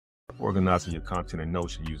organizing your content in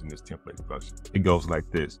Notion using this template function. It goes like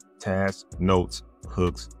this: tasks, notes,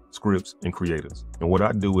 hooks, scripts, and creators. And what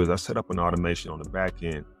I do is I set up an automation on the back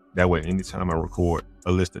end. That way, anytime I record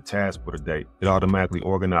a list of tasks for the day, it automatically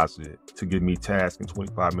organizes it to give me tasks in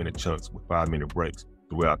 25-minute chunks with 5-minute breaks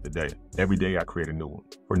throughout the day. Every day I create a new one.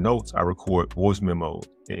 For notes, I record voice memos,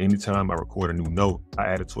 and anytime I record a new note, I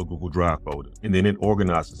add it to a Google Drive folder, and then it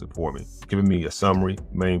organizes it for me, giving me a summary,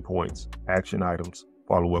 main points, action items,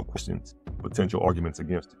 follow-up questions, potential arguments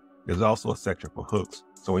against it. There's also a section for hooks,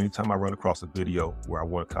 so anytime I run across a video where I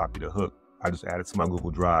want to copy the hook, I just add it to my Google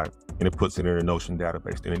Drive, and it puts it in a Notion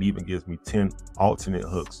database, and it even gives me 10 alternate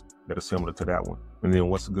hooks that are similar to that one. And then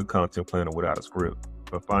what's a good content planner without a script?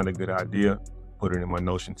 If I find a good idea, put it in my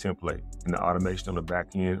Notion template, and the automation on the back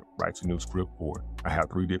end writes a new script for it. I have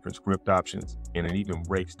 3 different script options, and it even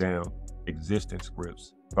breaks down existing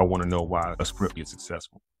scripts if I want to know why a script is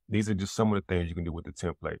successful. These are just some of the things you can do with the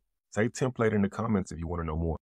template. Say template in the comments if you want to know more.